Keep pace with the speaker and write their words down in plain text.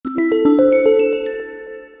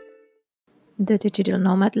The digital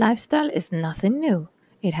nomad lifestyle is nothing new.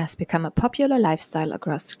 It has become a popular lifestyle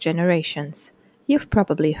across generations. You've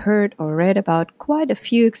probably heard or read about quite a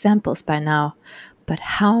few examples by now, but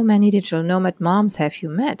how many digital nomad moms have you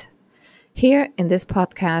met? Here in this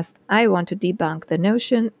podcast, I want to debunk the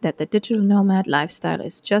notion that the digital nomad lifestyle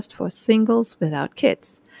is just for singles without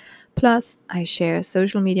kids. Plus, I share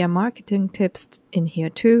social media marketing tips in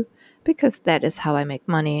here too, because that is how I make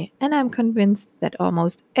money, and I'm convinced that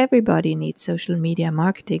almost everybody needs social media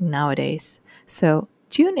marketing nowadays. So,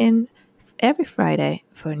 tune in every Friday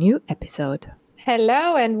for a new episode.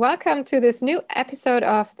 Hello, and welcome to this new episode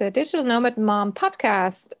of the Digital Nomad Mom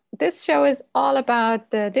podcast. This show is all about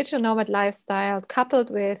the digital nomad lifestyle coupled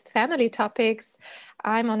with family topics.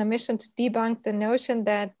 I'm on a mission to debunk the notion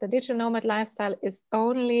that the digital nomad lifestyle is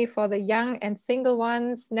only for the young and single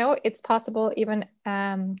ones. No, it's possible even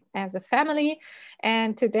as a family.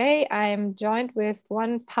 And today I'm joined with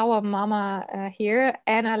one power mama here,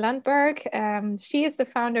 Anna Lundberg. She is the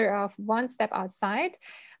founder of One Step Outside,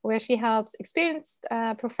 where she helps experienced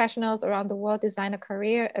professionals around the world design a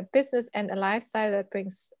career, a business, and a lifestyle that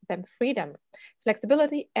brings them freedom,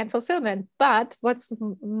 flexibility, and fulfillment. But what's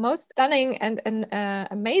most stunning and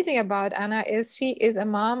amazing about Anna is she is a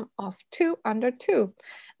mom of two under two.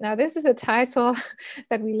 Now, this is a title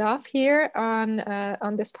that we love here on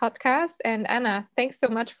this podcast. And Anna, thanks so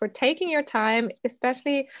much for taking your time,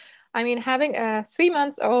 especially, having a 3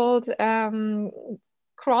 months old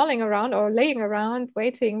crawling around or laying around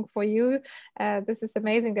waiting for you. This is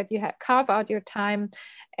amazing that you carve out your time,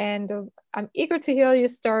 and I'm eager to hear your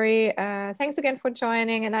story. Thanks again for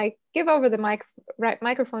joining, and I give over the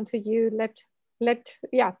microphone to you.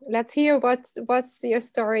 Let's hear what's your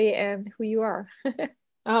story and who you are.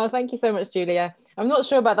 Oh, thank you so much, Julia. I'm not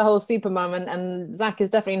sure about the whole super mum, and Zach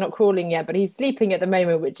is definitely not crawling yet, but he's sleeping at the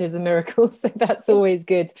moment, which is a miracle. So that's always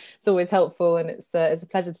good. It's always helpful, and it's a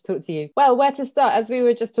pleasure to talk to you. Well, where to start? As we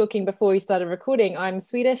were just talking before we started recording, I'm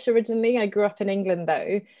Swedish originally. I grew up in England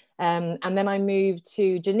though, and then I moved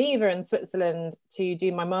to Geneva in Switzerland to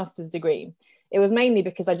do my master's degree. It was mainly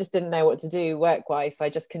because I just didn't know what to do work-wise, so I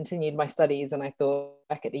just continued my studies, and I thought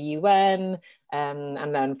back at the UN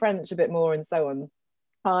and learn French a bit more and so on.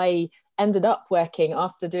 I ended up working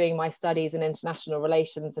after doing my studies in international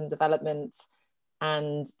relations and development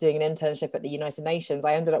and doing an internship at the United Nations.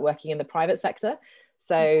 I ended up working in the private sector.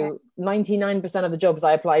 So 99% of the jobs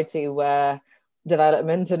I applied to were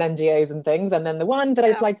development and NGOs and things. And then the one that I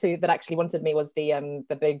applied to that actually wanted me was the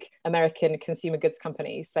big American consumer goods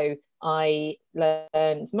company. So I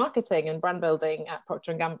learned marketing and brand building at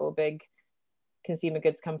Procter & Gamble, big consumer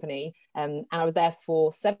goods company. And I was there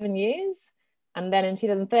for 7 years. And then in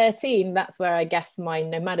 2013, that's where I guess my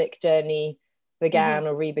nomadic journey began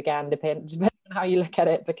or re-began, depending on how you look at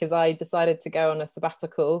it, because I decided to go on a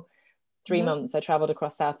sabbatical. 3 months, I traveled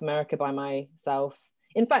across South America by myself.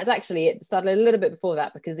 In fact, actually, it started a little bit before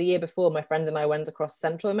that, because the year before, my friend and I went across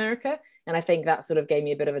Central America. And I think that sort of gave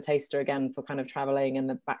me a bit of a taster again for kind of traveling and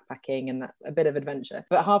the backpacking and that, a bit of adventure.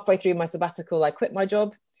 But halfway through my sabbatical, I quit my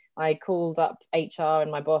job. I called up HR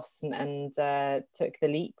and my boss and took the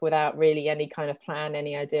leap without really any kind of plan,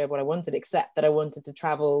 any idea of what I wanted, except that I wanted to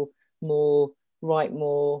travel more, write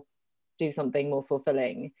more, do something more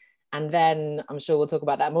fulfilling. And then I'm sure we'll talk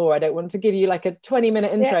about that more. I don't want to give you like a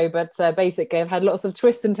 20-minute intro, but basically I've had lots of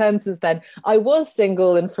twists and turns since then. I was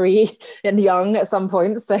single and free and young at some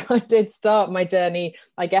point. So I did start my journey.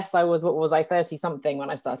 I guess I was, 30 something when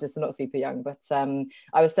I started, so not super young, but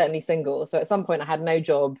I was certainly single. So at some point I had no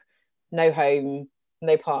job, no home,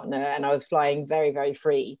 no partner, and I was flying very, very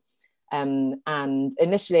free. And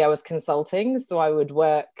initially I was consulting. So I would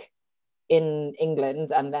work in England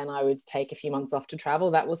and then I would take a few months off to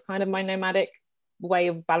travel. That was kind of my nomadic way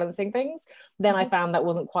of balancing things. Then I found that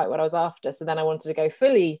wasn't quite what I was after. So then I wanted to go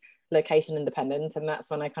fully location independent. And that's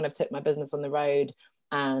when I kind of took my business on the road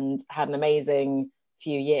and had an amazing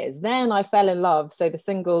few years. Then I fell in love. So the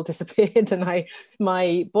single disappeared and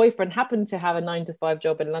my boyfriend happened to have a 9-to-5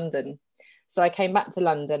 job in London. So I came back to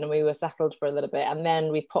London and we were settled for a little bit. And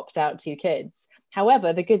then we've popped out 2 kids.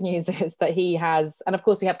 However, the good news is that he has, and of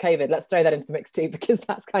course we have COVID. Let's throw that into the mix too, because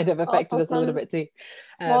that's kind of affected us a little bit too.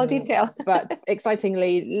 Small detail. But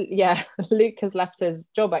excitingly, Luke has left his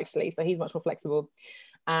job actually. So he's much more flexible.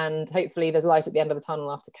 And hopefully there's light at the end of the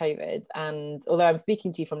tunnel after COVID. And although I'm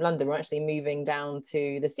speaking to you from London, we're actually moving down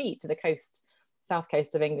to the sea, to the coast, south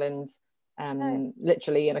coast of England,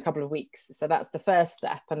 literally in a couple of weeks. So that's the first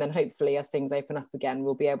step. And then hopefully as things open up again,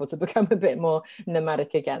 we'll be able to become a bit more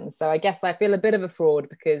nomadic again. So I guess I feel a bit of a fraud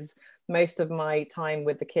because most of my time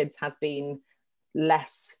with the kids has been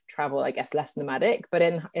less travel, I guess, less nomadic, but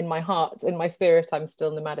in my heart, in my spirit, I'm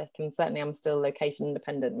still nomadic, and certainly I'm still location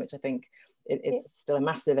independent, which I think is still a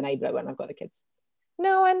massive enabler when I've got the kids.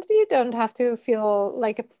 No, and you don't have to feel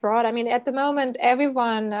like a fraud. I mean, at the moment,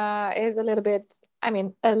 everyone is a little bit,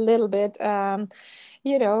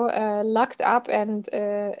 locked up, and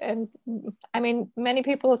I mean, many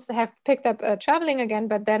people have picked up traveling again,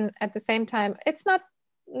 but then at the same time, it's not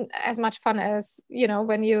as much fun as,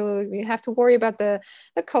 when you have to worry about the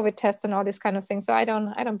COVID tests and all this kind of thing. So I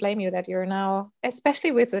don't blame you that you're now,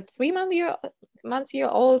 especially with a 3 month year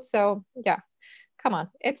old. So yeah, come on,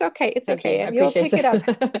 it's okay, and you'll pick it up.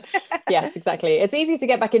 Yes, exactly. It's easy to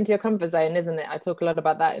get back into your comfort zone, isn't it? I talk a lot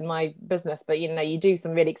about that in my business, but you do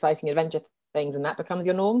some really exciting adventure things and that becomes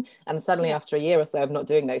your norm, and suddenly after a year or so of not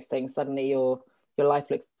doing those things, suddenly your life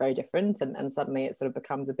looks very different, and suddenly it sort of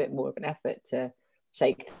becomes a bit more of an effort to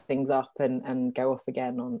shake things up and go off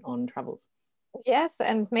again on travels. Yes,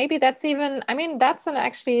 and maybe that's even, I mean, that's an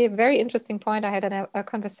actually very interesting point. I had a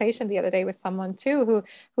conversation the other day with someone too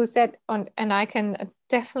who said, and I can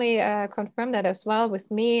definitely confirm that as well with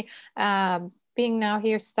me being now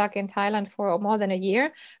here stuck in Thailand for more than a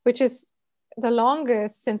year, which is the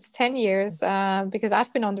longest since 10 years, because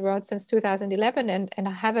I've been on the road since 2011, and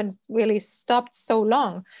I haven't really stopped so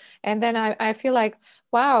long. And then I feel like,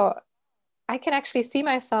 wow, I can actually see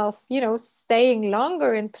myself, staying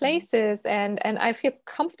longer in places, and I feel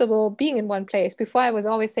comfortable being in one place. Before I was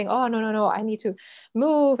always saying, oh, no, I need to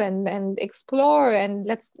move and explore, and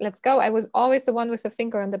let's go. I was always the one with the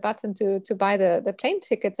finger on the button to buy the plane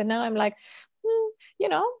tickets. And now I'm like,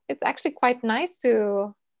 it's actually quite nice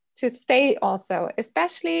to stay also,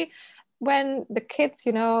 especially when the kids,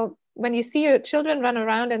 when you see your children run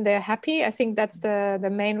around and they're happy. I think that's the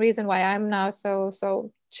main reason why I'm now so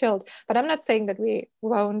chilled. But I'm not saying that we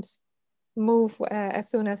won't move as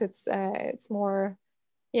soon as it's more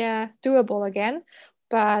doable again.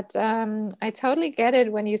 But I totally get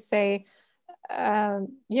it when you say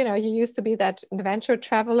you used to be that adventure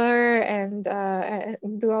traveler and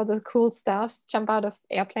do all the cool stuff, jump out of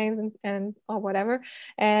airplanes and or whatever,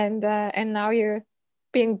 and now you're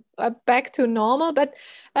being back to normal. But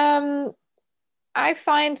I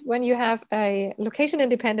find when you have a location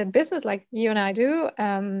independent business like you and I do,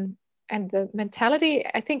 and the mentality,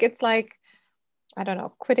 I think it's like, I don't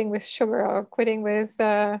know, quitting with sugar or quitting with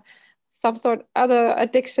some sort other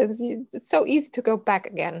addictions. It's so easy to go back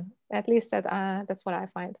again. At least that's what I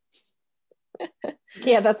find.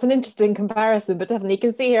 Yeah, that's an interesting comparison, but definitely you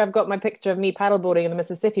can see here I've got my picture of me paddleboarding in the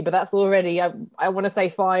Mississippi, but that's already I want to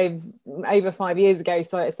say over 5 years ago.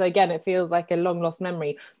 So again, it feels like a long lost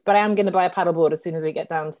memory. But I am going to buy a paddleboard as soon as we get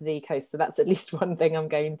down to the coast. So that's at least one thing I'm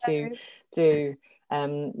going to do.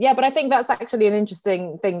 But I think that's actually an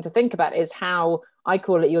interesting thing to think about, is how, I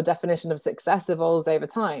call it, your definition of success evolves over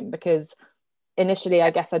time. Because initially,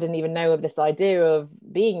 I guess I didn't even know of this idea of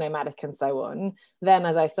being nomadic and so on. Then,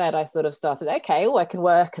 as I said, I sort of started, okay, I can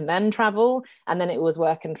work and then travel. And then it was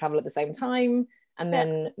work and travel at the same time. And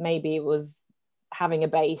then maybe it was having a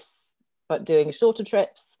base, but doing shorter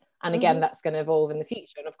trips. And again, that's going to evolve in the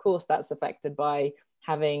future. And of course, that's affected by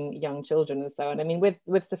having young children and so on. I mean,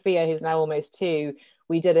 with Sophia, who's now almost 2,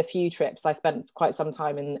 we did a few trips. I spent quite some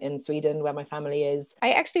time in Sweden, where my family is.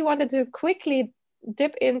 I actually wanted to quickly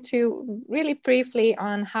dip into really briefly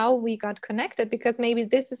on how we got connected, because maybe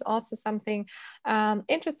this is also something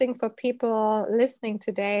interesting for people listening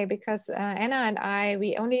today, because Anna and I,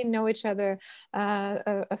 we only know each other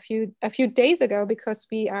a few days ago, because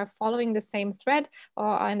we are following the same thread or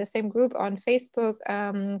are in the same group on Facebook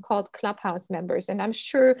called Clubhouse Members. And I'm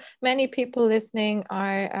sure many people listening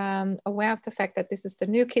are aware of the fact that this is the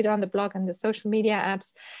new kid on the block and the social media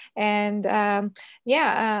apps. And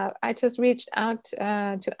I just reached out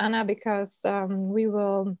to Anna because I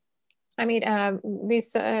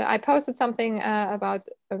posted something about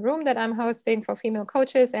a room that I'm hosting for female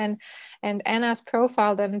coaches, and Anna's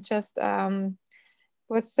profile then just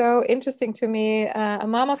was so interesting to me. A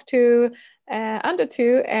mom of 2, under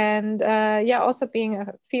 2, and also being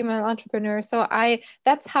a female entrepreneur. So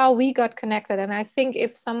that's how we got connected. And I think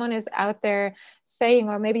if someone is out there saying,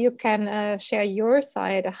 or maybe you can share your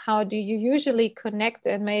side, how do you usually connect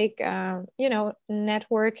and make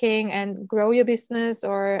networking and grow your business,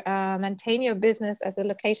 or maintain your business as a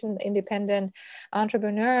location independent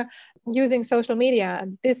entrepreneur using social media?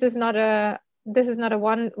 This is not a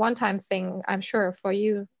one-time thing, I'm sure, for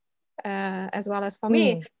you as well as for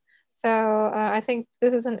me. So I think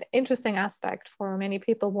this is an interesting aspect for many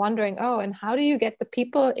people wondering, and how do you get the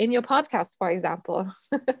people in your podcast, for example?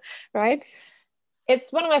 Right?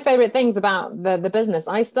 It's one of my favorite things about the business.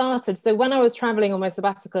 So when I was traveling on my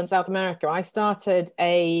sabbatical in South America, I started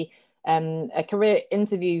a career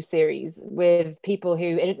interview series with people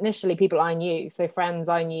who initially people I knew, so friends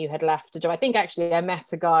I knew had left a job. I think actually I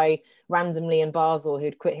met a guy randomly in Basel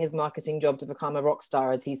who'd quit his marketing job to become a rock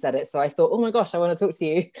star, as he said it. So I thought, oh my gosh, I want to talk to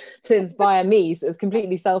you to inspire me. So it was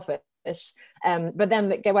completely selfish. But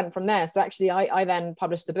then it went from there. So actually, I then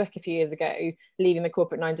published a book a few years ago, Leaving the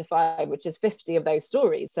Corporate 9 to 5, which is 50 of those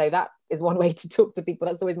stories. So that is one way to talk to people.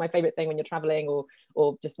 That's always my favorite thing when you're traveling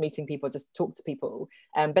or just meeting people, just talk to people.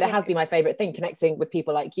 But it has been my favorite thing, connecting with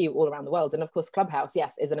people like you all around the world. And of course, Clubhouse,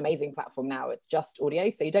 yes, is an amazing platform now. It's just audio,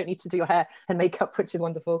 so you don't need to do your hair and makeup, which is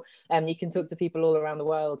wonderful. You can talk to people all around the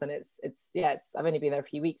world, and it's I've only been there a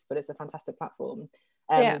few weeks, but it's a fantastic platform.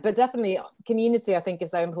 But definitely community, I think,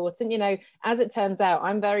 is so important. As it turns out,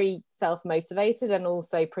 I'm very self-motivated and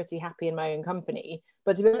also pretty happy in my own company.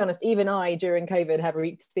 But to be honest, even I, during COVID, have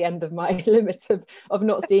reached the end of my limit of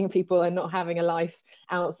not seeing people and not having a life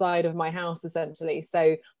outside of my house, essentially.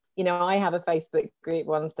 So, I have a Facebook group,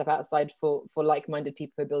 One Step Outside, for like-minded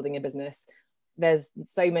people who are building a business. There's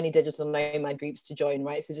so many digital nomad groups to join,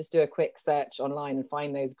 right? So just do a quick search online and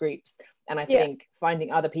find those groups. And I think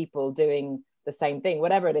finding other people doing the same thing,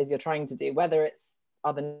 whatever it is you're trying to do, whether it's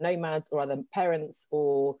other nomads or other parents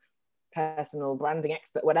or personal branding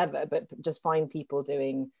expert, whatever, but just find people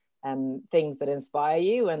doing things that inspire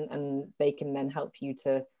you, and they can then help you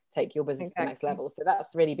to take your business to the next level. So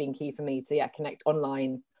that's really been key for me to connect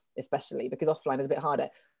online, especially because offline is a bit harder.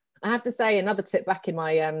 I have to say, another tip back in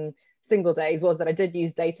my single days was that I did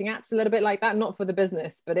use dating apps a little bit like that, not for the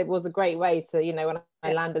business, but it was a great way to, when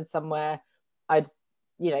I landed somewhere, I'd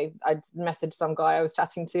message some guy I was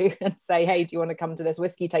chatting to and say, hey, do you want to come to this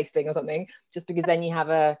whiskey tasting or something? Just because then you have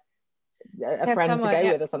a friend to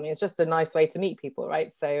go with or something. It's just a nice way to meet people,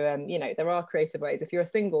 right? So there are creative ways. If you're a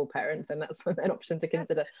single parent, then that's an option to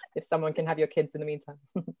consider, if someone can have your kids in the meantime.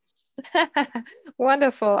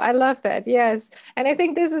 Wonderful. I love that. Yes. And I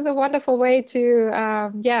think this is a wonderful way to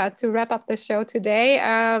wrap up the show today.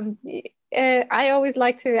 I always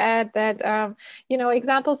like to add that,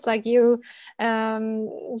 examples like you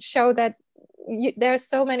show that there are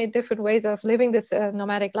so many different ways of living this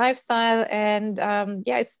nomadic lifestyle. And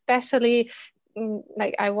especially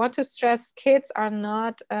like I want to stress, kids are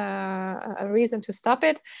not a reason to stop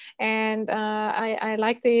it. And I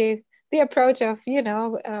like the approach of,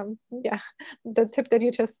 the tip that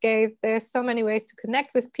you just gave. There's so many ways to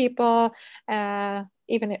connect with people.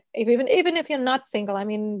 Even if you're not single, I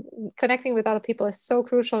mean, connecting with other people is so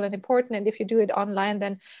crucial and important. And if you do it online,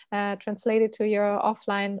 then translate it to your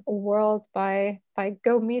offline world by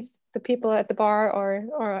go meet the people at the bar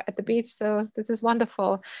or at the beach. So this is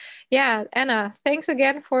wonderful. Yeah, Anna, thanks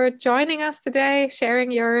again for joining us today,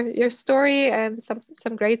 sharing your story and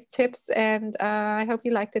some great tips. And I hope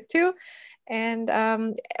you liked it too. And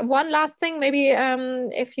one last thing, maybe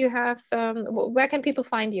if you have, where can people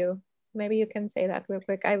find you? Maybe you can say that real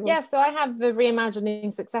quick. So I have the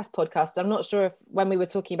Reimagining Success podcast. I'm not sure if when we were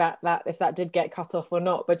talking about that, if that did get cut off or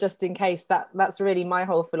not, but just in case, that's really my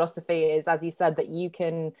whole philosophy is, as you said, that you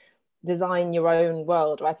can design your own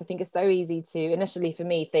world, right? I think it's so easy to initially, for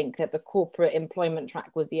me, think that the corporate employment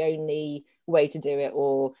track was the only way to do it,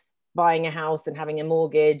 or buying a house and having a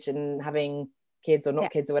mortgage and having kids or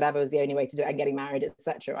not kids or whatever was the only way to do it, and getting married,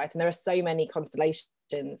 etc. Right? And there are so many constellations.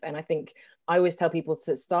 And I think I always tell people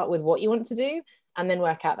to start with what you want to do and then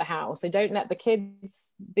work out the how. So don't let the kids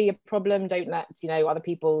be a problem. Don't let, other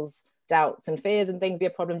people's doubts and fears and things be a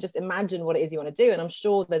problem. Just imagine what it is you want to do. And I'm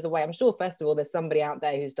sure there's a way. I'm sure, first of all, there's somebody out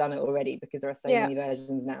there who's done it already, because there are so many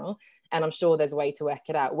versions now. And I'm sure there's a way to work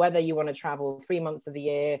it out, whether you want to travel 3 months of the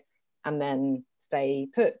year and then stay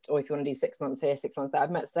put, or if you want to do 6 months here, 6 months there.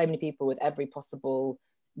 I've met so many people with every possible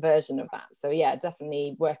version of that. So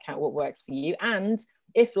definitely work out what works for you. And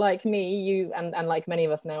if, like me, you and like many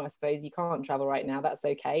of us now, I suppose, you can't travel right now, that's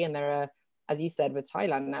okay. And there are, as you said, with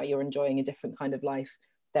Thailand now, you're enjoying a different kind of life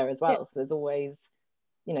there as well. So there's always,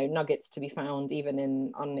 nuggets to be found, even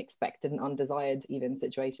in unexpected and undesired even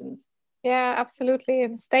situations. Yeah, absolutely.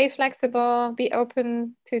 And stay flexible, be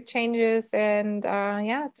open to changes, and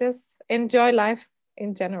just enjoy life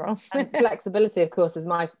in general. And flexibility, of course, is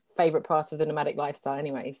my favorite part of the nomadic lifestyle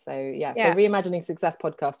anyway. So so Reimagining Success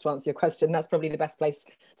podcast, to answer your question, that's probably the best place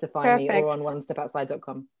to find me, or on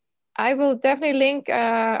onestepoutside.com. I will definitely link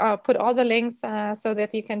or put all the links so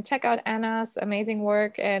that you can check out Anna's amazing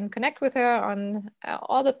work and connect with her on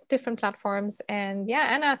all the different platforms. And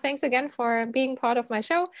Anna, thanks again for being part of my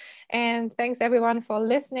show, and thanks everyone for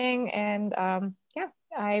listening. And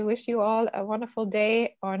I wish you all a wonderful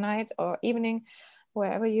day or night or evening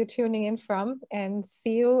wherever you're tuning in from, and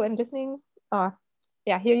see you and listening. Or,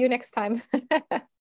 yeah, hear you next time.